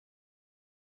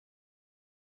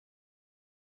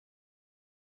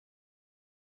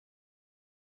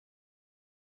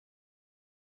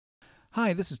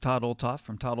Hi, this is Todd Olthoff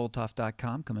from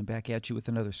toddolthoff.com coming back at you with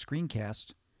another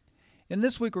screencast. And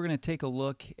this week we're going to take a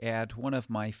look at one of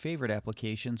my favorite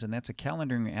applications, and that's a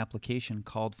calendaring application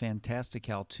called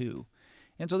Fantastical 2.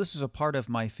 And so this is a part of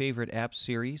my favorite app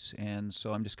series, and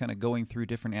so I'm just kind of going through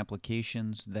different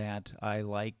applications that I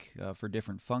like for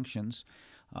different functions.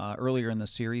 Earlier in the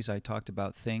series I talked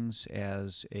about things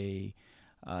as a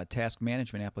task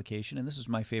management application, and this is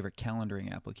my favorite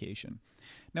calendaring application.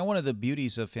 Now, one of the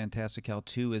beauties of Fantastical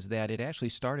 2 is that it actually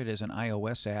started as an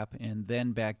iOS app and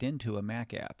then backed into a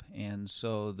Mac app. And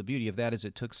so the beauty of that is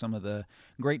it took some of the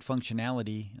great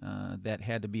functionality that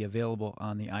had to be available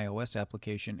on the iOS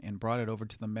application and brought it over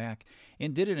to the Mac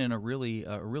and did it in a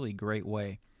really great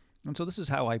way. And so this is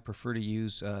how I prefer to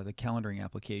use the calendaring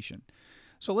application.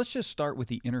 So let's just start with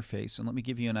the interface, and let me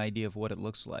give you an idea of what it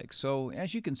looks like. So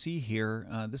as you can see here,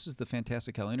 this is the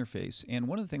Fantastical interface, and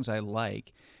one of the things I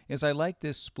like is I like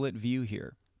this split view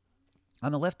here.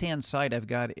 On the left-hand side, I've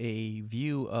got a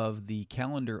view of the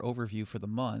calendar overview for the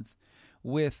month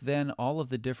with then all of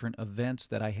the different events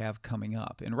that I have coming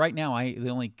up. And right now, the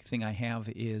only thing I have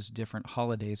is different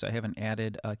holidays. I haven't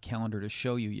added a calendar to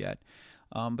show you yet.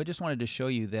 But just wanted to show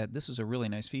you that this is a really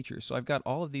nice feature. So I've got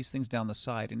all of these things down the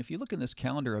side, and if you look in this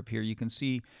calendar up here, you can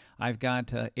see I've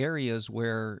got areas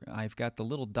where I've got the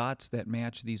little dots that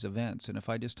match these events, and if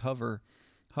I just hover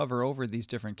over these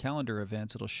different calendar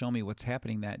events, it'll show me what's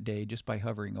happening that day just by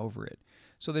hovering over it.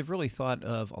 So they've really thought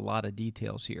of a lot of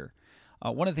details here.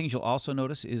 One of the things you'll also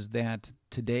notice is that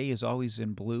today is always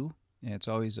in blue. It's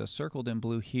always circled in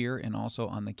blue here and also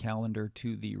on the calendar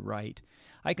to the right.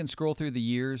 I can scroll through the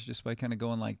years just by kind of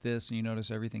going like this, and you notice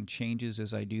everything changes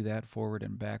as I do that forward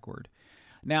and backward.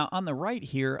 Now on the right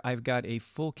here, I've got a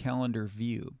full calendar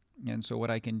view. And so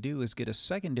what I can do is get a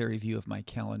secondary view of my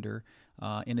calendar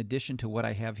in addition to what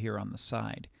I have here on the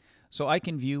side. So I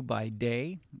can view by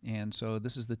day, and so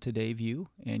this is the today view,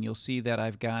 and you'll see that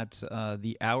I've got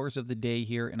the hours of the day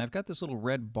here, and I've got this little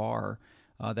red bar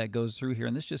that goes through here,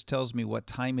 and this just tells me what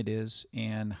time it is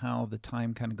and how the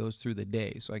time kind of goes through the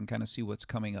day, so I can kind of see what's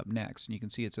coming up next. And you can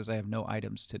see it says I have no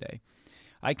items today.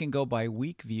 I can go by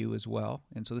week view as well,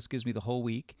 and so this gives me the whole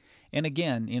week. And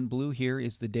again, in blue here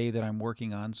is the day that I'm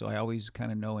working on, so I always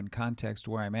kind of know in context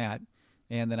where I'm at.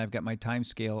 And then I've got my time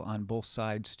scale on both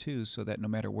sides too, so that no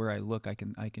matter where I look, I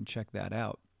can check that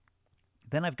out.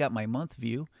 Then I've got my month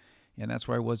view, and that's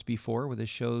where I was before, where this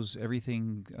shows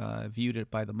everything viewed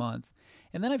by the month.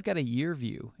 And then I've got a year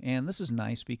view, and this is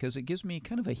nice because it gives me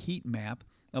kind of a heat map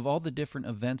of all the different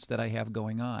events that I have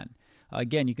going on.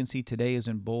 Again, you can see today is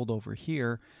in bold over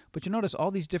here, but you notice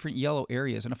all these different yellow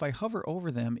areas, and if I hover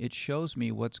over them, it shows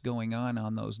me what's going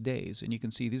on those days. And you can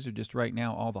see these are just right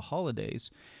now all the holidays,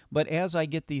 but as I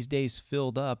get these days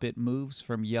filled up, it moves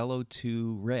from yellow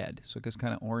to red, so it goes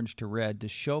kind of orange to red to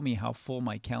show me how full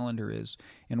my calendar is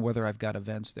and whether I've got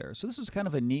events there. So this is kind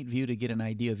of a neat view to get an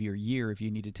idea of your year if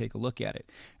you need to take a look at it.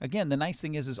 Again, the nice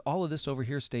thing is all of this over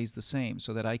here stays the same,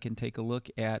 so that I can take a look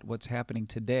at what's happening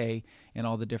today and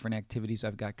all the different activities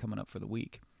I've got coming up for the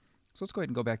week. So let's go ahead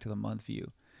and go back to the month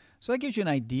view. So that gives you an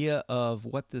idea of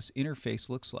what this interface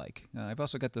looks like. I've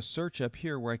also got the search up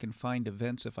here where I can find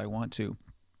events if I want to.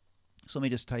 So let me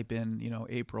just type in,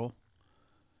 April.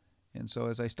 And so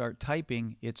as I start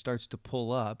typing, it starts to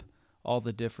pull up all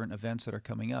the different events that are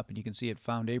coming up. And you can see it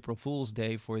found April Fool's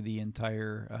Day for the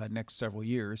entire next several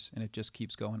years, and it just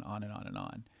keeps going on and on and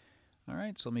on. All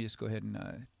right, so let me just go ahead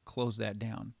and close that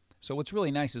down. So what's really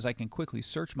nice is I can quickly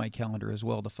search my calendar as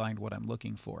well to find what I'm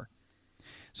looking for.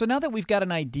 So now that we've got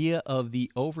an idea of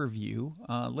the overview,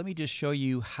 let me just show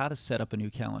you how to set up a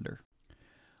new calendar.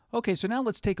 Okay, so now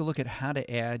let's take a look at how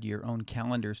to add your own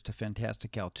calendars to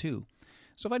Fantastical 2.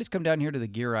 So if I just come down here to the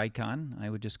gear icon,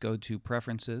 I would just go to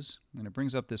Preferences, and it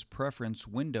brings up this preference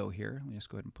window here. Let me just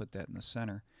go ahead and put that in the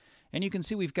center. And you can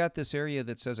see we've got this area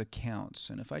that says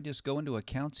Accounts. And if I just go into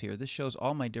Accounts here, this shows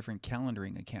all my different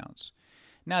calendaring accounts.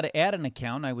 Now to add an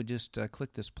account, I would just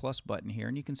click this plus button here,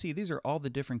 and you can see these are all the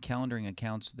different calendaring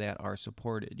accounts that are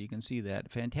supported. You can see that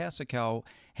Fantastical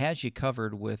has you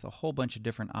covered with a whole bunch of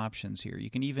different options here. You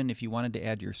can even, if you wanted to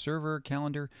add your server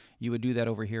calendar, you would do that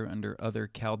over here under Other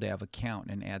CalDAV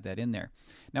Account and add that in there.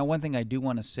 Now one thing I do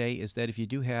want to say is that if you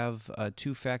do have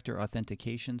two-factor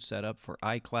authentication set up for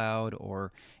iCloud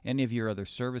or any of your other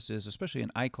services, especially in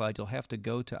iCloud, you'll have to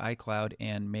go to iCloud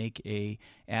and make a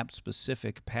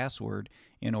app-specific password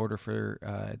in order for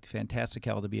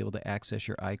Fantastical to be able to access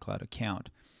your iCloud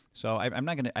account. So I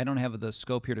don't have the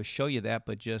scope here to show you that,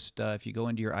 but just if you go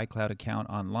into your iCloud account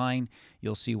online,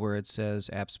 you'll see where it says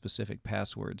app-specific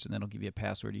passwords, and that'll give you a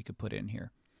password you could put in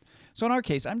here. So in our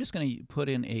case, I'm just going to put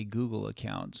in a Google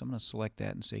account. So I'm going to select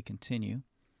that and say continue.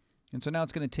 And so now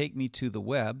it's going to take me to the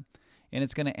web, and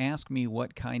it's going to ask me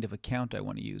what kind of account I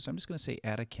want to use. I'm just going to say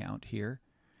add account here.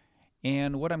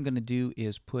 And what I'm going to do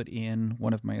is put in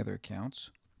one of my other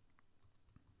accounts.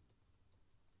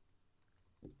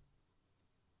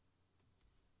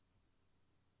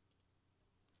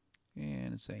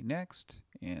 And say next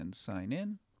and sign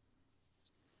in.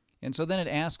 And so then it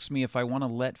asks me if I want to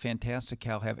let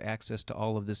Fantastical have access to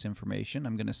all of this information.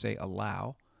 I'm going to say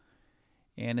allow.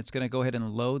 And it's going to go ahead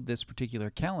and load this particular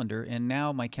calendar, and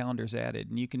now my calendar's added.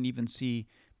 And you can even see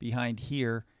behind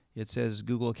here it says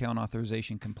Google account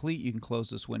authorization complete. You can close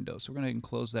this window. So we're going to go ahead and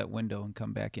close that window and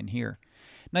come back in here.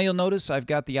 Now you'll notice I've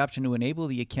got the option to enable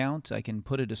the account. I can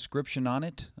put a description on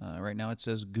it. Right now it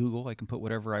says Google. I can put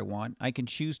whatever I want. I can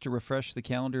choose to refresh the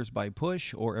calendars by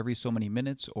push or every so many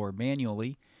minutes or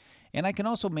manually. And I can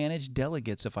also manage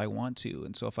delegates if I want to.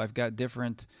 And so if I've got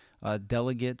different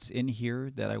delegates in here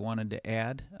that I wanted to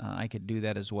add, I could do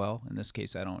that as well. In this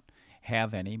case, I don't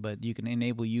have any, but you can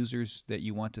enable users that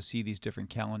you want to see these different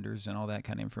calendars and all that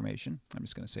kind of information. I'm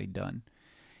just going to say done.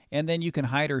 And then you can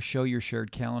hide or show your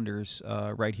shared calendars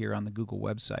right here on the Google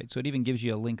website. So it even gives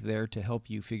you a link there to help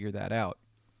you figure that out.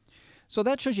 So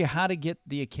that shows you how to get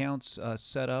the accounts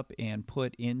set up and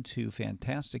put into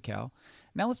Fantastical.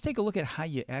 Now let's take a look at how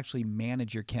you actually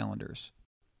manage your calendars.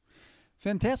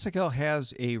 Fantastical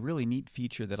has a really neat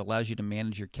feature that allows you to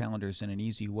manage your calendars in an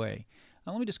easy way.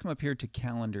 Now let me just come up here to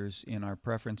calendars in our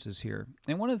preferences here.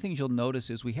 And one of the things you'll notice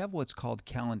is we have what's called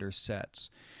calendar sets.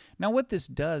 Now what this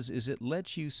does is it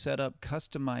lets you set up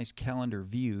customized calendar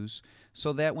views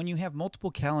so that when you have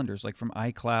multiple calendars like from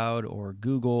iCloud or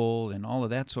Google and all of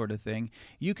that sort of thing,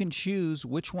 you can choose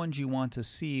which ones you want to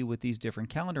see with these different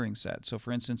calendaring sets. So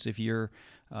for instance, if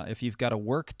you've got a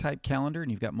work type calendar and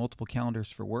you've got multiple calendars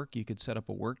for work, you could set up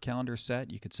a work calendar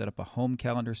set, you could set up a home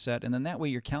calendar set, and then that way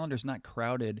your calendar's not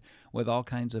crowded with all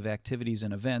kinds of activities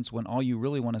and events when all you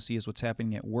really want to see is what's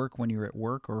happening at work when you're at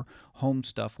work or home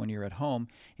stuff when you're at home.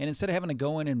 And instead of having to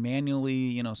go in and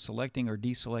manually, selecting or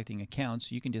deselecting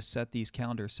accounts, you can just set these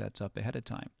calendar sets up ahead of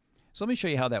time. So let me show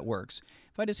you how that works.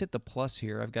 If I just hit the plus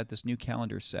here, I've got this new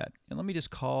calendar set, and let me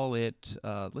just call it,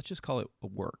 let's just call it a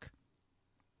work.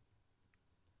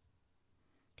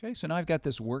 Okay, so now I've got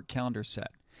this work calendar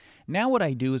set. Now what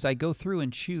I do is I go through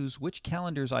and choose which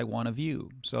calendars I want to view.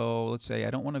 So let's say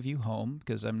I don't want to view home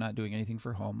because I'm not doing anything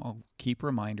for home. I'll keep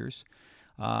reminders.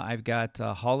 I've got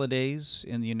holidays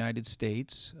in the United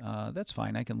States. That's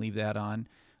fine. I can leave that on.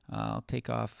 I'll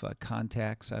take off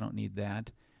contacts. I don't need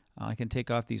that. I can take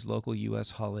off these local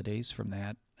U.S. holidays from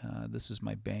that. This is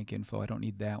my bank info. I don't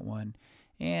need that one.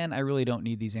 And I really don't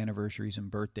need these anniversaries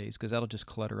and birthdays because that'll just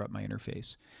clutter up my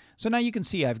interface. So now you can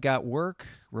see I've got work,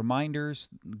 reminders,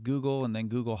 Google, and then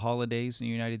Google holidays in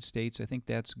the United States. I think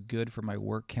that's good for my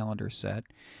work calendar set.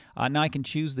 Now I can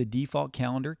choose the default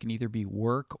calendar. It can either be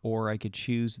work or I could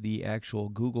choose the actual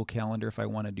Google calendar if I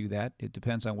want to do that. It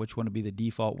depends on which one would be the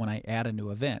default when I add a new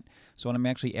event. So when I'm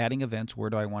actually adding events, where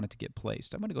do I want it to get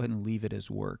placed? I'm going to go ahead and leave it as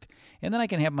work. And then I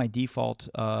can have my default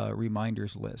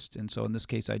reminders list. And so in this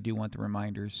case, I do want the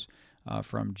reminders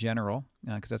from general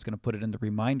because that's going to put it in the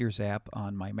reminders app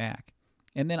on my Mac.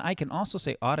 And then I can also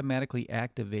say automatically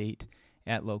activate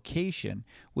at location,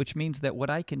 which means that what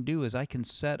I can do is I can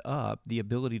set up the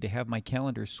ability to have my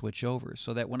calendar switch over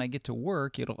so that when I get to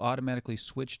work, it'll automatically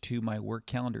switch to my work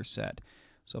calendar set.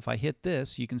 So if I hit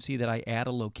this, you can see that I add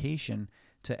a location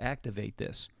to activate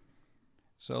this.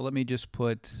 So let me just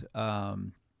put, let's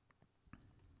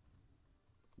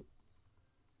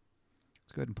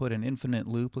go ahead and put an infinite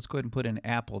loop. Let's go ahead and put an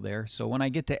Apple there. So when I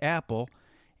get to Apple,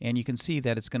 and you can see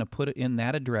that it's going to put it in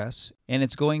that address, and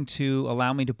it's going to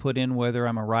allow me to put in whether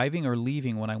I'm arriving or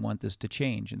leaving when I want this to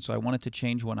change. And so I want it to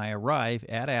change when I arrive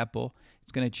at Apple.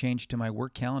 It's going to change to my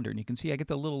work calendar. And you can see I get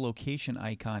the little location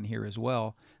icon here as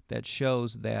well that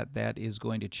shows that that is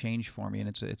going to change for me, and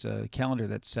it's a calendar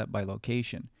that's set by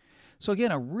location. So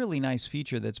again, a really nice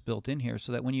feature that's built in here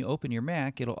so that when you open your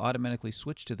Mac, it'll automatically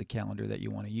switch to the calendar that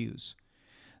you want to use.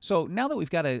 So now that we've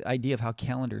got an idea of how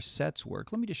calendar sets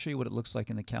work, let me just show you what it looks like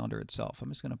in the calendar itself. I'm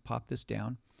just going to pop this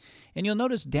down. And you'll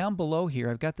notice down below here,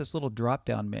 I've got this little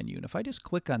drop-down menu. And if I just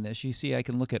click on this, you see I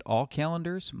can look at all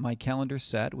calendars, my calendar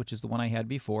set, which is the one I had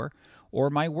before,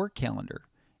 or my work calendar.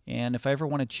 And if I ever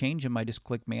want to change them, I just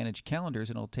click Manage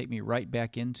Calendars, and it'll take me right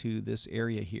back into this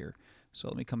area here. So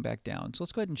let me come back down. So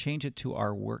let's go ahead and change it to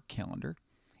our work calendar.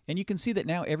 And you can see that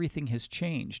now everything has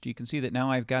changed. You can see that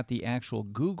now I've got the actual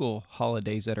Google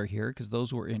holidays that are here because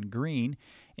those were in green,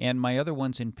 and my other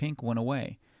ones in pink went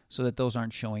away so that those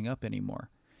aren't showing up anymore.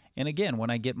 And again, when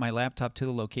I get my laptop to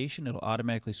the location, it'll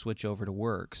automatically switch over to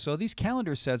work. So these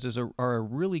calendar sets are a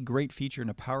really great feature and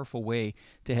a powerful way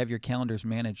to have your calendars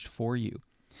managed for you.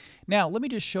 Now, let me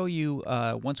just show you,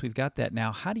 once we've got that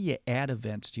now, how do you add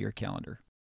events to your calendar?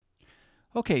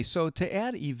 Okay, so to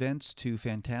add events to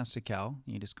Fantastical,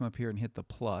 you just come up here and hit the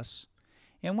plus.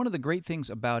 And one of the great things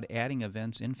about adding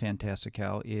events in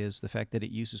Fantastical is the fact that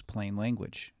it uses plain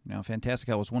language. Now,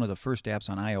 Fantastical was one of the first apps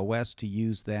on iOS to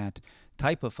use that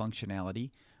type of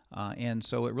functionality, and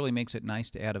so it really makes it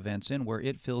nice to add events in where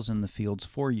it fills in the fields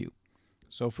for you.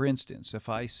 So for instance, if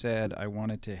I said I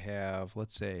wanted to have,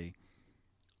 let's say,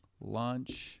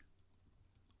 lunch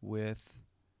with,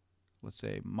 let's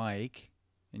say, Mike,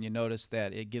 and you notice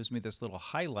that it gives me this little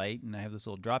highlight, and I have this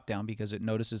little drop down because it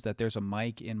notices that there's a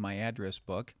Mike in my address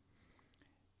book.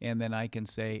 And then I can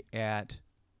say at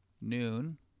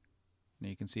noon, and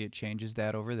you can see it changes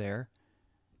that over there,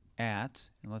 at,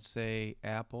 and let's say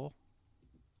Apple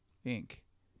Inc.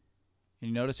 And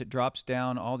you notice it drops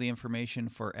down all the information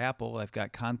for Apple. I've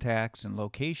got contacts and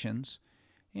locations.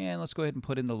 And let's go ahead and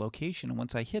put in the location. And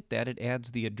once I hit that, it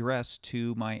adds the address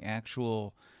to my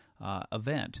actual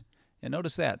event. And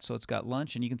notice that. So it's got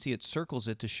lunch, and you can see it circles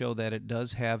it to show that it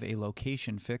does have a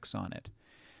location fix on it.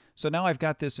 So now I've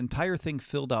got this entire thing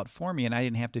filled out for me, and I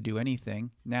didn't have to do anything.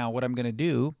 Now what I'm going to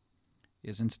do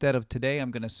is instead of today,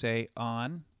 I'm going to say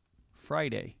on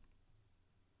Friday.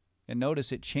 And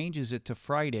notice it changes it to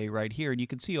Friday right here. And you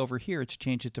can see over here it's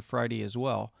changed it to Friday as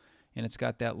well. And it's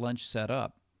got that lunch set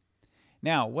up.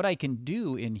 Now, what I can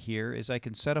do in here is I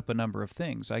can set up a number of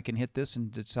things. I can hit this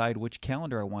and decide which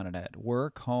calendar I want it at.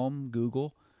 Work, home,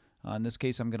 Google. In this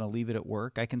case, I'm going to leave it at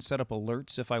work. I can set up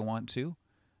alerts if I want to,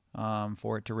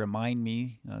 for it to remind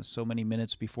me so many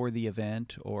minutes before the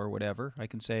event or whatever. I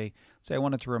can say I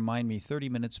want it to remind me 30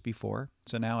 minutes before.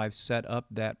 So now I've set up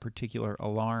that particular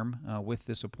alarm with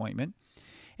this appointment.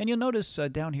 And you'll notice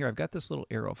down here I've got this little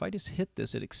arrow. If I just hit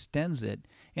this, it extends it.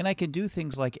 And I can do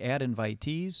things like add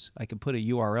invitees. I can put a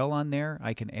URL on there.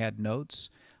 I can add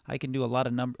notes. I can do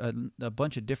a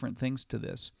bunch of different things to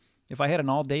this. If I had an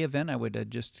all-day event, I would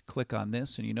just click on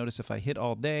this. And you notice if I hit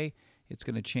all day, it's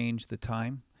going to change the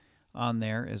time on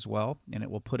there as well. And it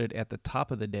will put it at the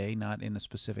top of the day, not in a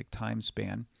specific time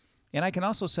span. And I can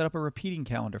also set up a repeating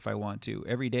calendar if I want to,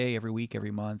 every day, every week,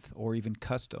 every month, or even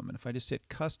custom. And if I just hit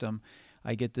custom,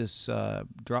 I get this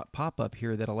drop pop-up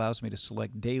here that allows me to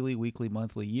select daily, weekly,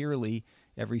 monthly, yearly,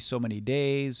 every so many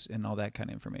days, and all that kind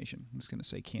of information. I'm just going to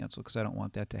say cancel because I don't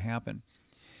want that to happen.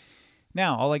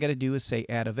 Now, all I got to do is say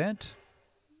add event.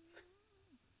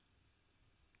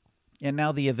 And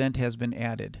now the event has been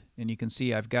added. And you can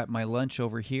see I've got my lunch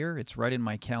over here. It's right in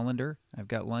my calendar. I've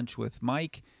got lunch with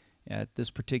Mike at this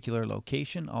particular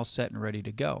location, all set and ready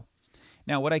to go.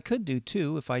 Now what I could do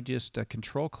too, if I just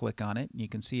control click on it, you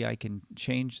can see I can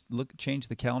change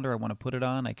the calendar I want to put it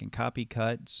on. I can copy,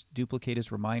 cut, duplicate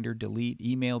as reminder, delete,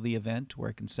 email the event where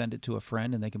I can send it to a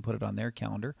friend and they can put it on their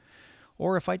calendar.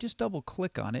 Or if I just double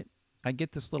click on it, I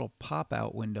get this little pop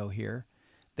out window here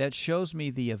that shows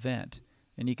me the event.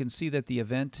 And you can see that the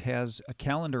event has a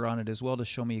calendar on it as well to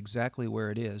show me exactly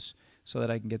where it is so that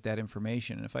I can get that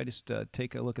information. And if I just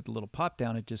take a look at the little pop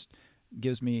down, it just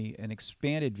gives me an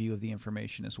expanded view of the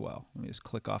information as well. Let me just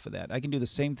click off of that. I can do the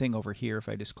same thing over here. If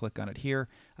I just click on it here,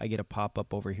 I get a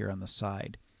pop-up over here on the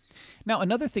side. Now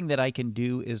another thing that I can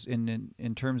do is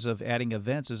in terms of adding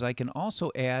events is I can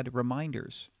also add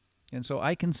reminders. And so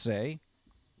I can say,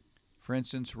 for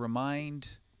instance, remind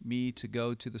me to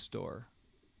go to the store.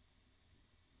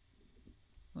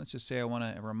 Let's just say I want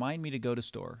to remind me to go to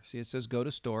store. See, it says go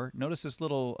to store. Notice this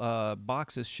little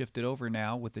box is shifted over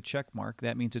now with the check mark.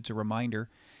 That means it's a reminder.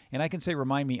 And I can say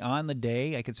remind me on the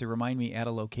day. I can say remind me at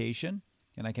a location.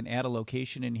 And I can add a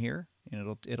location in here.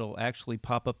 And it'll actually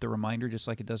pop up the reminder just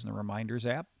like it does in the Reminders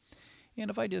app. And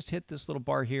if I just hit this little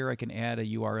bar here, I can add a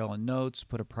URL and notes,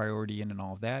 put a priority in and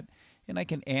all of that. And I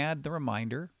can add the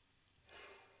reminder.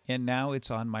 And now it's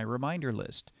on my reminder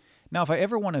list. Now, if I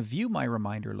ever want to view my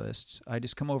reminder lists, I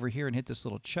just come over here and hit this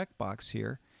little checkbox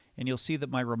here, and you'll see that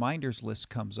my reminders list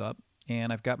comes up,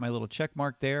 and I've got my little check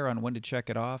mark there on when to check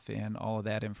it off and all of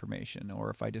that information. Or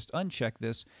if I just uncheck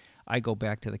this, I go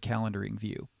back to the calendaring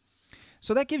view.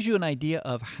 So that gives you an idea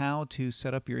of how to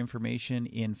set up your information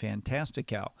in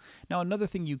Fantastical. Now another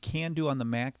thing you can do on the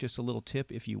Mac, just a little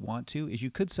tip if you want to, is you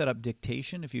could set up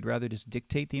dictation if you'd rather just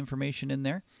dictate the information in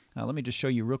there. Let me just show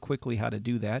you real quickly how to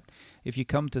do that. If you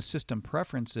come to System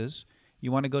Preferences,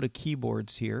 you want to go to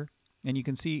Keyboards here, and you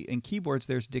can see in Keyboards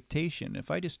there's dictation. If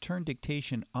I just turn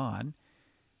dictation on,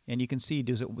 And you can see,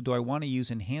 do I want to use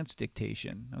enhanced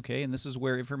dictation? Okay, and this is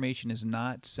where information is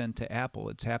not sent to Apple.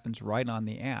 It happens right on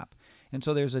the app. And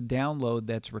so there's a download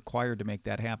that's required to make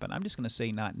that happen. I'm just going to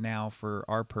say not now for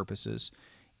our purposes.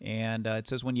 And it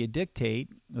says when you dictate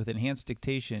with enhanced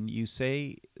dictation, you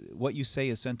say what you say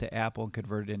is sent to Apple and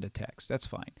converted into text. That's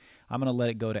fine. I'm going to let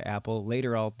it go to Apple.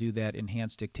 Later I'll do that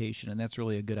enhanced dictation, and that's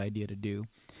really a good idea to do.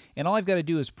 And all I've got to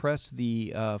do is press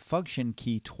the function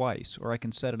key twice, or I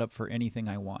can set it up for anything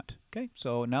I want. Okay,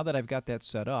 so now that I've got that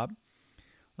set up,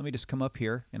 let me just come up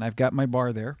here, and I've got my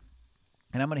bar there,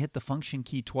 and I'm going to hit the function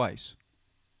key twice.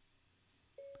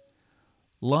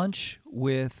 Lunch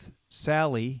with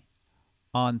Sally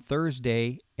on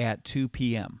Thursday at 2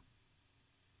 p.m.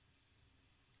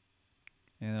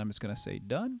 And I'm just going to say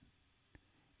done.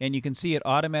 And you can see it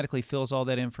automatically fills all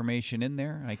that information in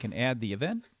there. I can add the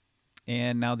event.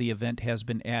 And now the event has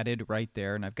been added right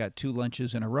there. And I've got 2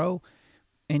 lunches in a row.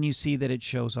 And you see that it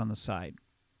shows on the side.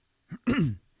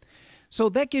 So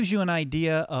that gives you an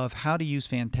idea of how to use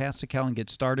Fantastical and get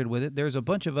started with it. There's a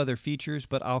bunch of other features,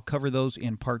 but I'll cover those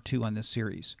in part 2 on this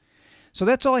series. So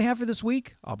that's all I have for this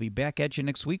week. I'll be back at you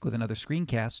next week with another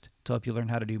screencast to help you learn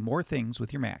how to do more things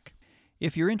with your Mac.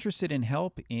 If you're interested in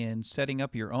help in setting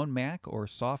up your own Mac or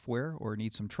software or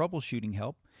need some troubleshooting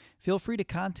help, feel free to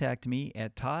contact me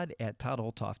at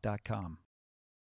todd@toddolthoff.com.